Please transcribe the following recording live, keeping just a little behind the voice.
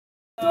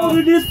Out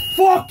of this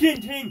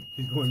fucking thing!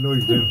 He's going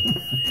live then.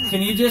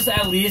 Can you just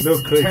at least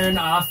turn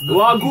off the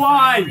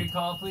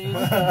recall, please?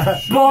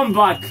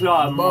 Bomba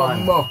club,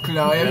 man. Bomba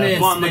club, yeah.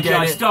 Bomba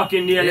club stuck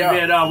in the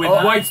elevator with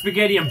white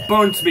spaghetti and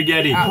burnt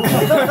spaghetti.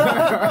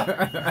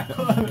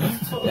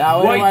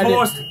 White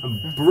toast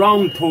and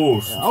brown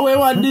toast. Oh, we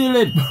want to deal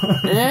it.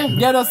 Yeah?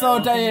 Get us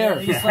out of here.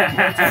 It's like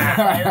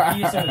fire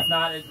key, so it's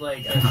not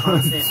like a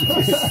constant,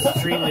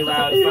 extremely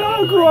loud.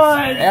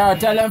 Yeah,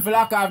 tell them to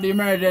lock off the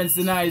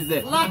emergency noise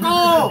there. Lock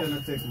off!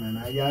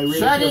 I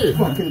really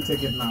fucking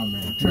take it now,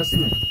 man. Trust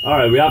me.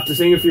 Alright, we have to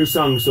sing a few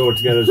songs so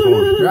to get us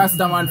going.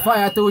 Rasta man,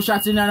 fire 2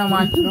 shots in there,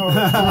 man. No,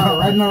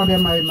 right now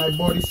then my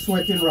body's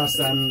sweating,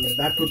 Rasta, and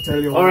that could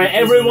tell you. Alright,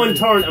 everyone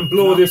turn and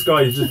blow this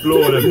guy. Just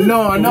blow them.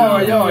 No,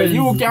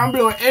 you can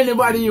blow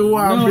anybody you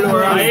want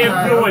blow. I ain't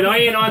blowing, I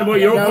ain't on about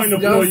your kind of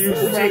blow, you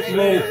sick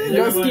blow.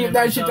 Just keep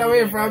that shit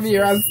away from me,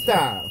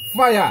 Rasta.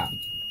 Fire!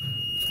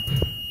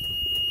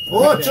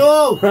 Oh,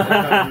 Joe! Lord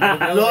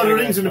of the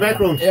Rings in the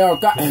background. Yo,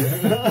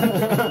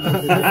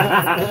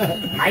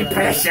 my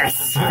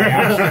precious!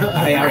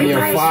 I am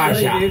your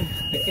father.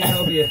 I can't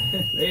help you.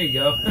 There you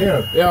go.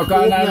 Yo,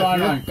 call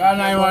 911. Call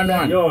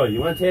 911. Yo, you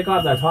want to take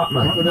off that top,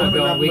 man?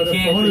 No, we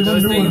can't.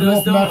 Those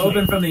don't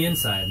open from the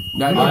inside.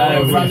 From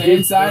the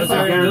inside?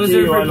 Those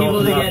are for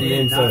people to get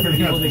in, not for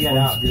people to get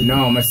out.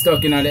 No, I'm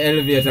stuck in the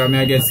elevator.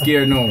 I get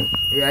scared now.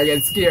 I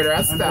get scared,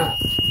 Rasta.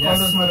 Call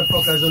those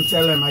motherfuckers and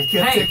tell them I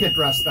can't take it,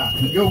 Rasta.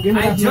 Yo, give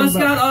me I just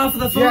got off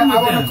the phone with them.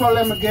 I want to call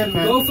them again,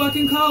 man. Go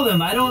fucking call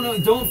them. I don't know.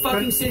 Don't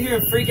fucking sit here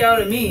and freak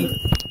out at me.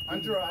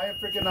 Andrew, I am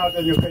freaking out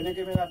at you. Can you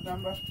give me that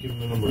number? Give him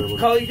the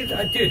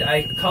number. Dude,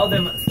 I called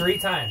them 3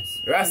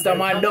 times. Rasta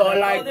man don't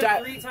like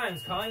that. 3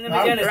 times. Calling them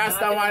again is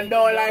Rasta man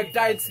don't like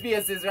tight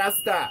spaces,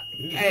 Rasta.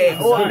 Hey,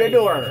 open the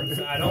door.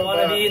 I don't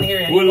want to be in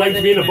here. Would like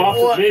to be in a box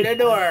with me. Open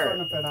the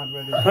door.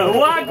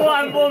 Walk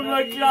one, boom,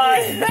 like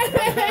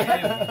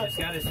Just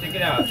gotta stick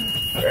it out.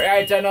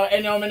 Right, I know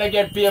anyhow I'm gonna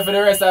get paid for the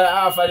rest of the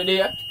half of the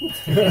day.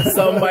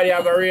 Somebody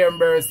are gonna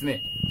reimburse me.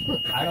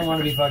 I don't want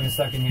to be fucking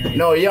stuck in here either.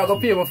 No, you're gonna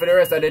pay me for the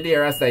rest of the day,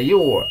 Rasta. Are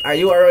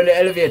you around the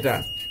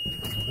elevator?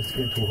 It's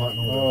getting too hot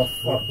now. Oh,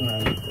 fuck,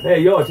 man.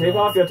 Hey, yo, take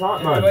off your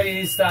top, man. Everybody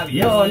needs to stop.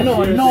 No,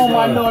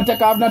 man, no, take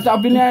off the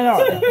top in here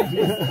now.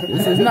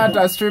 This is not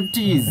a strip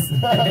tease.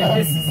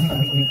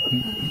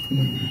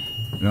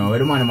 No, where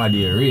the man am I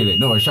there, really?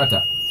 No, shut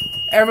up.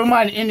 Every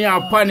man in here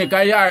panic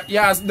and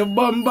yes, the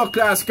bomber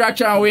class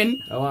scratch and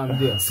win. Oh, I'm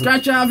there.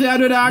 Scratch and have you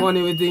do that?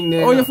 Money we think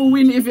there. Oh, if you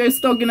win, if you're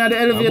stuck in the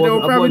elevator, we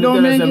probably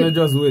don't make it.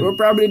 Just win. We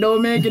probably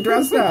don't make it,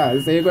 Rasta.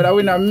 So you gotta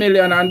win $1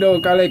 million and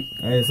don't collect.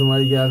 Hey,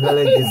 somebody can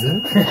collect this, eh?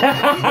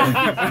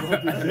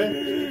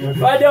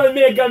 I don't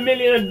make $1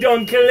 million and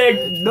don't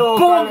collect. No,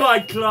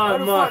 Bomba club,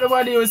 man. What the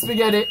fuck the use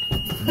spaghetti?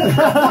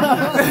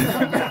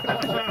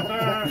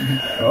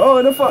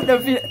 Oh, the fuck the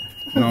feel.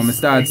 No, me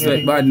start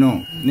sweat bad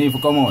now. Need to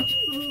come out.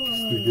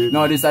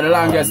 No, this is the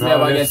longest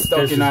never get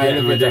stuck in our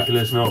elevator.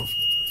 Ridiculous now.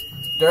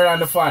 Turn on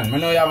the fan. I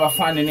know you have a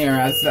fan in here,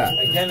 that's that.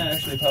 I can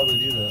actually probably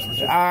do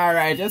that.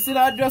 Alright, you see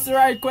that? Just the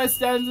right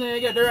questions and you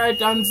get the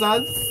right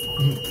answers.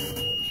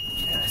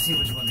 I see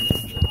which one it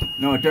is.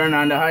 No, turn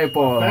on the high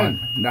power one.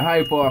 The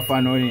high power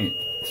fan on it.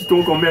 Just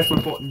don't go mess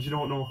with buttons you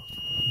don't know.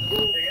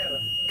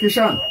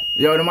 Kishan.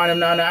 Yo, the man them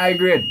down the high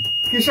grade.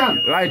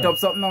 Kishan. Light up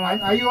something,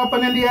 man. Are you up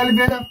and in the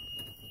elevator?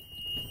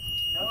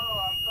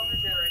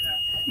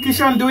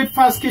 Kishan, do it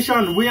fast,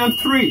 Kishan. We on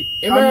 3.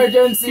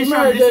 Emergency,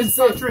 Kishan, this is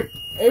so trick.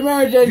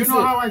 Emergency. You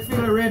know how I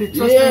feel already.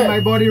 Trust me, my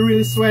body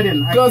really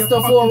sweating. Just the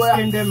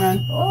fucking there,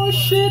 man. Oh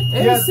shit.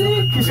 Yes,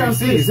 Kishan,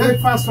 please do it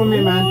fast for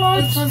me, man.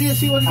 I'm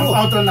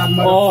out on that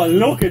mother. Oh,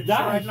 look at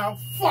that. Right now,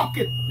 fuck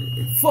it.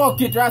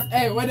 Fuck it, Rasta.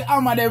 Hey, when the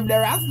hammer them the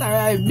Rasta,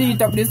 I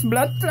beat up this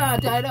blood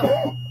clot, I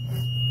know.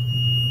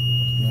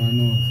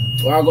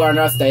 Why go on,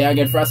 Rasta? You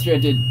get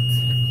frustrated.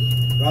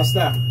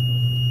 Rasta,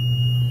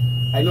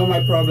 I know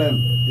my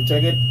problem. You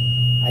check it?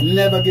 I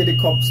never get the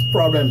cops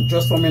problem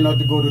just for me not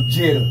to go to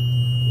jail.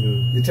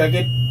 You check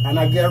it? And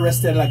I get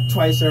arrested like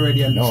twice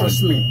already, and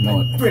trust me,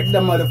 I break the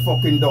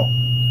motherfucking door.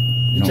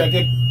 You check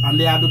it? And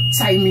they had to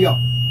tie me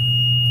up.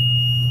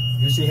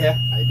 You see here?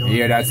 I don't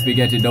hear that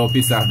spaghetti don't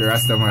piss off the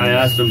Rasta man. I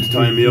asked them to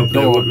tie me up.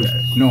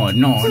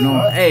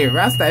 No. Hey,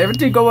 Rasta,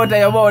 everything come out of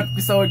your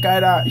mouth so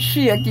kinda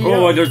shaky.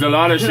 Oh, there's a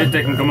lot of shit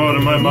that can come out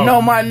of my mouth.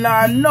 No man,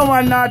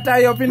 not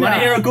tie up in there. Wanna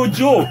hear a good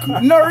joke?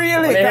 No,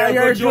 really. Here's a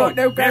good joke.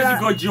 Here's a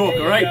good joke,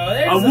 alright?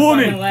 A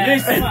woman,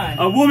 listen,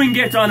 a woman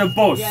gets on a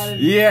bus.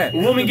 Yeah. A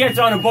woman gets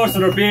on a bus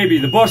with her baby.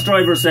 The bus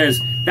driver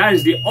says, that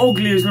is the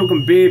ugliest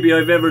looking baby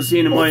I've ever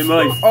seen in my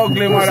life.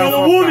 Ugly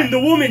motherfucker. So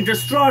the woman,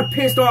 distraught,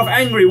 pissed off,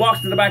 angry,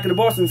 walks to the back of the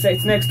bus and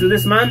sits next to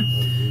this man.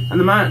 And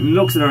the man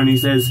looks at her and he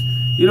says,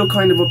 you look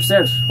kind of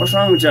upset. What's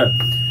wrong with you?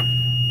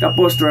 That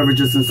bus driver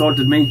just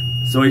insulted me.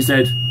 So he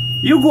said,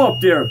 you go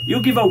up there,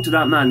 you give out to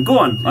that man. Go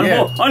on,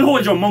 I'll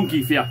hold your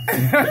monkey for you.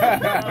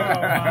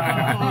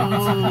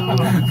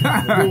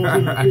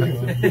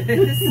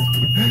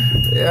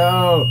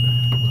 Yo.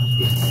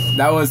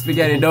 That was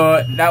spaghetti.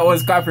 That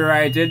was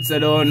copyrighted, so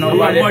don't Oh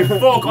nobody. my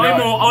fuck!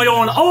 I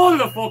own all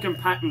the fucking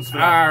patents for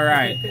that.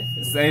 Alright.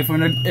 So if you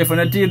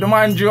not teach the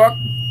man joke,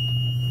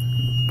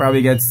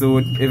 probably get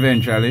sued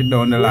eventually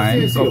down the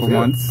line, couple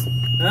months.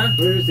 Huh?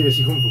 Where is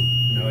she come from?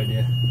 No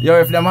idea. Yo,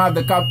 if them have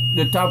the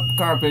top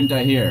carpenter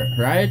here,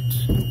 right?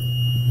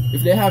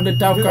 If they have the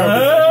top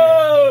carpenter,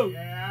 Oh!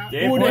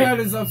 They who the point- hell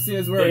is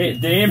upstairs working?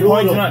 They ain't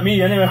pointing at me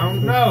anyway.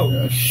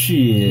 No.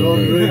 Shit. Lord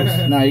of the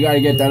Rings. Nah, you gotta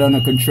get that under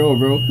control,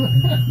 bro.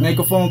 Make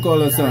a phone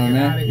call or something,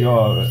 man.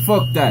 Yo,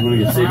 Fuck that. I'm gonna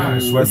get sick. I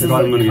swear to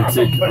God, I'm gonna get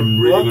sick. I'm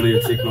really gonna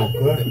get sick now.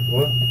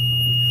 What?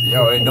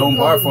 Yo, hey, don't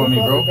bar for me,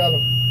 bro.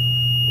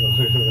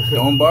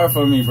 Don't bar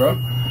for me, bro.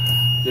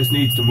 This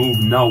needs to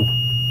move now.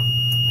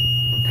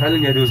 I'm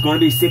telling you, there's gonna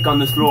be sick on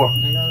this floor.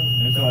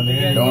 Don't throw up,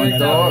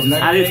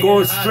 nigga. And it's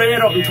going straight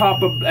up on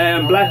top of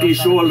Blackie's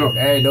shoulder.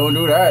 Hey, don't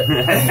do that.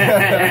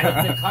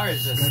 The car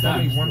is just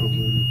stuck.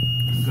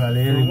 Oh,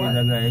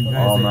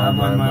 man, I'm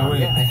on my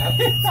way.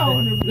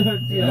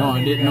 No.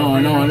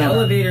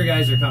 Elevator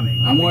guys are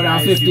coming. I'm more than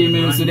The guys 15 who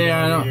minutes run today, the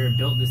I know. elevator,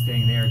 built this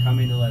thing. They are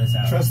coming to let us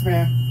out. Trust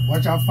me.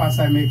 Watch how fast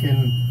I'm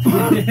making.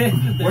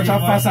 Watch how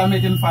fast I'm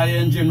making fire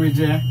engine with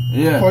you.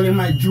 Yeah. Calling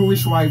my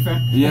Jewish wife.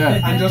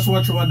 Yeah. And just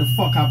watch what the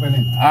fuck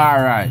happening.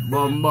 Alright,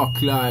 Bumba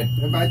Clyde.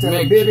 If I tell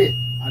Make- you, baby,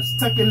 I'm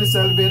stuck in this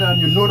elevator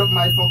and you know that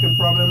my fucking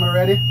problem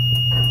already,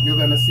 you're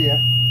gonna see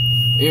her.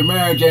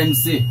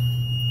 Emergency.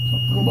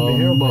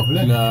 Bumba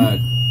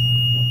Clyde.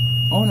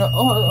 Oh no,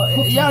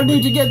 y'all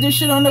need to get this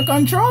shit under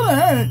control,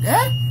 eh?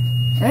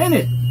 Ain't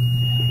it?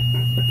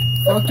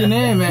 Fucking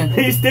A, man.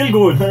 He's still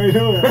good.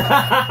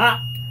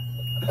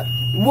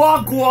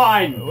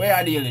 Wagwan. Where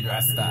are the Elite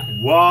Rasta?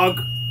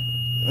 Wagwan.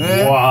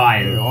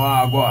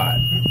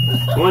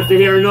 Wagwan. Want to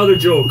hear another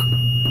joke?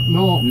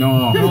 No.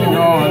 No,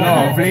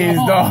 please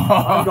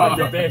I've got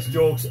the don't. best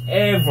jokes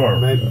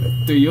ever.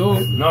 To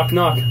you? Knock,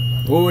 knock.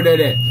 Who did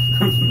it?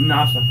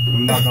 Not.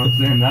 I'm not gonna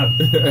say that.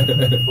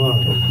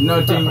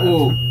 Nothing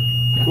who?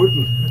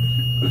 Quitting.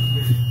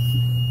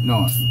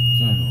 No.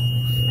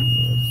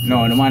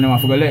 No, the man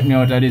want to let me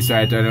out of this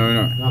right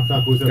now.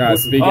 Knock, who's that?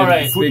 Guys, Quitting.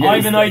 Alright, I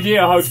have an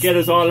idea how to get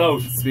us all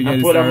out. Spaghetti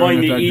And put our star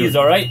mind in at the ease, country.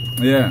 alright?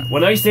 Yeah.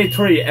 When I say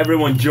 3,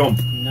 everyone jump.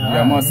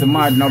 You must be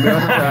mad now, bro.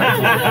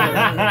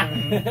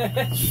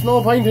 There's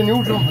no point in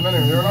you jumping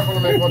anyway. You're not going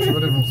to make much of a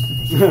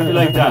difference. You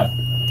like that?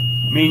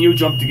 Me and you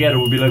jump together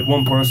would be like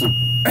one person.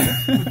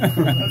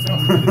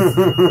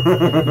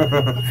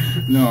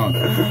 No.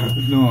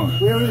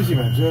 Where is he,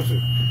 man? Seriously.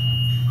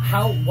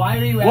 Why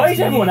are you asking Why is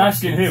everyone me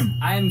asking questions? him?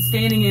 I am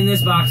standing in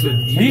this box with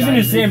you He's in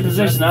the guys. same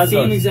position as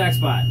Same us. exact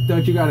spot.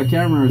 Thought you got a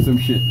camera or some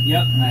shit.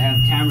 Yep, I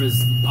have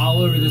cameras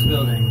all over this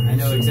building. I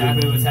know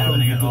exactly what's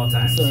happening at all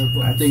times.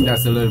 I think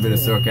that's a little bit of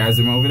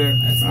sarcasm over there.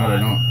 That's a I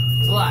don't lot. know.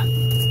 It's a lot.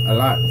 A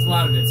lot. It's a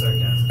lot of it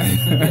sarcasm.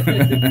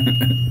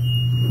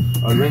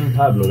 I'll ring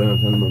Pablo then and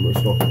tell him I'm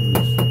stuck in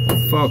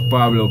this. Fuck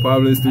Pablo.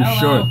 Pablo is too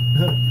Hello. short.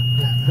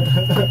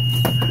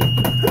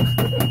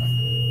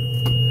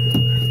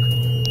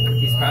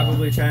 He's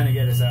probably trying to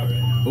get us out right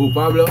now. Oh,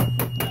 Pablo?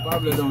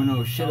 Pablo don't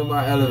know shit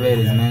about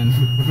elevators, man.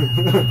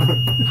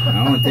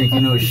 I don't think he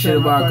knows shit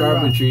about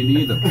carpentry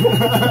either.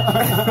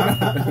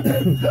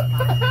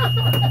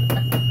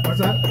 What's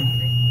that?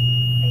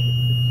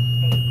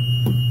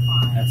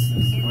 That's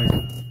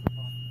poison.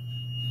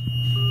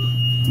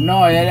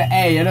 No,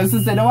 hey, you know,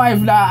 sister, the wife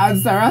that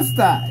answer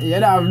Rasta. You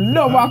don't have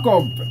no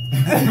backup.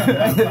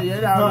 You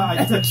don't I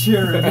have... took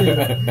cheer.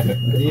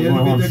 The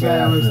elevator guy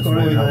I was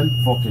calling, man.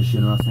 Fuck this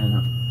shit, I'm not saying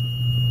that.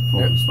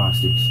 Fucking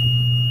spastics.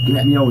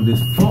 Get me out of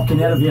this fucking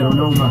elevator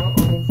now, man.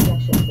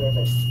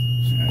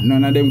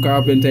 None of them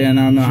carpenter and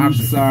I'm no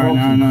Jesus officer,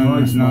 fucking no.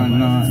 Christ, No.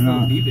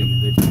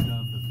 Beeping. They turned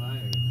off the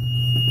fire.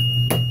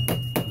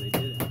 Oh, they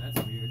did it. That's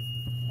weird.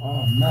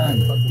 Oh,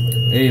 man.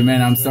 Hey,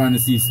 man, I'm starting to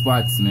see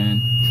spots,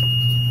 man.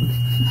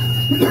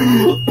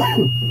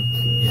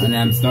 And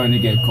I'm starting to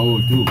get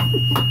cold, too. Do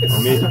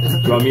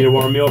you want me to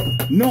warm you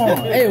up? No,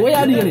 hey,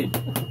 where you dealing?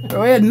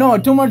 Wait, no,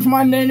 too much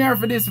man in here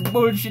for this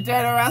bullshit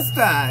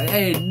Rasta.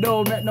 Hey,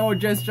 don't make no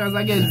gestures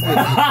against me.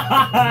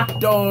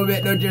 Don't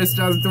make no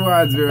gestures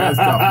towards me,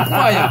 Rasta.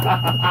 Fire!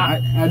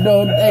 I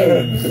don't,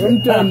 hey,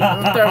 I'm turn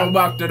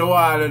back to the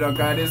wall, you know,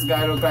 because this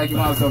guy look like he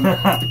has some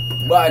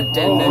bad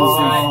tendencies.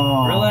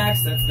 Oh.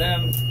 Relax, that's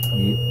them.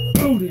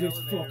 Oh, they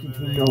just fucking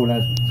turned me out,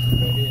 lad.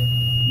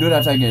 Do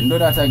that again,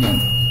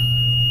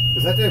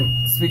 Is that him?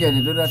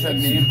 Spaghetti, do that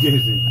again.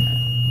 Gazing.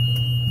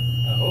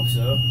 I hope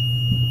so.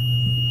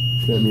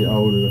 Get me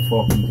out of the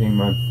fucking thing,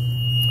 man.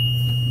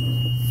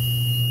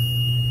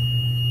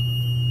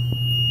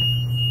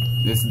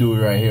 This dude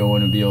right here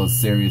wanna be all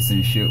serious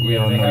and shit. We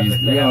Yeah, all they know have you. the-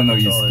 they We all have know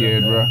you control of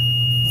scared, that. bro.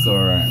 It's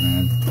alright,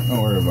 man.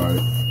 Don't worry about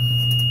it.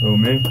 Oh,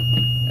 me?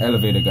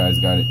 Elevator guys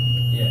got it.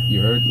 Yeah.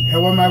 You heard? Hey,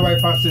 what my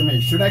wife asking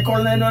me? Should I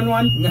call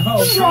 911?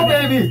 No. Sure,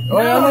 baby. Oh,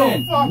 No, you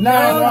mean? fuck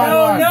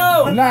 911.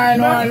 No.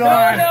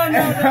 911.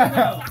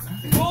 No.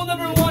 Rule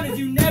number 1 is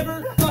you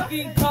never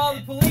fucking call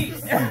the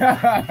police.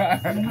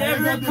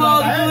 Never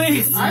call the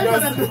police.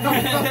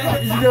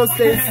 You just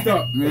stay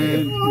stuck,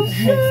 man.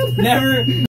 Never.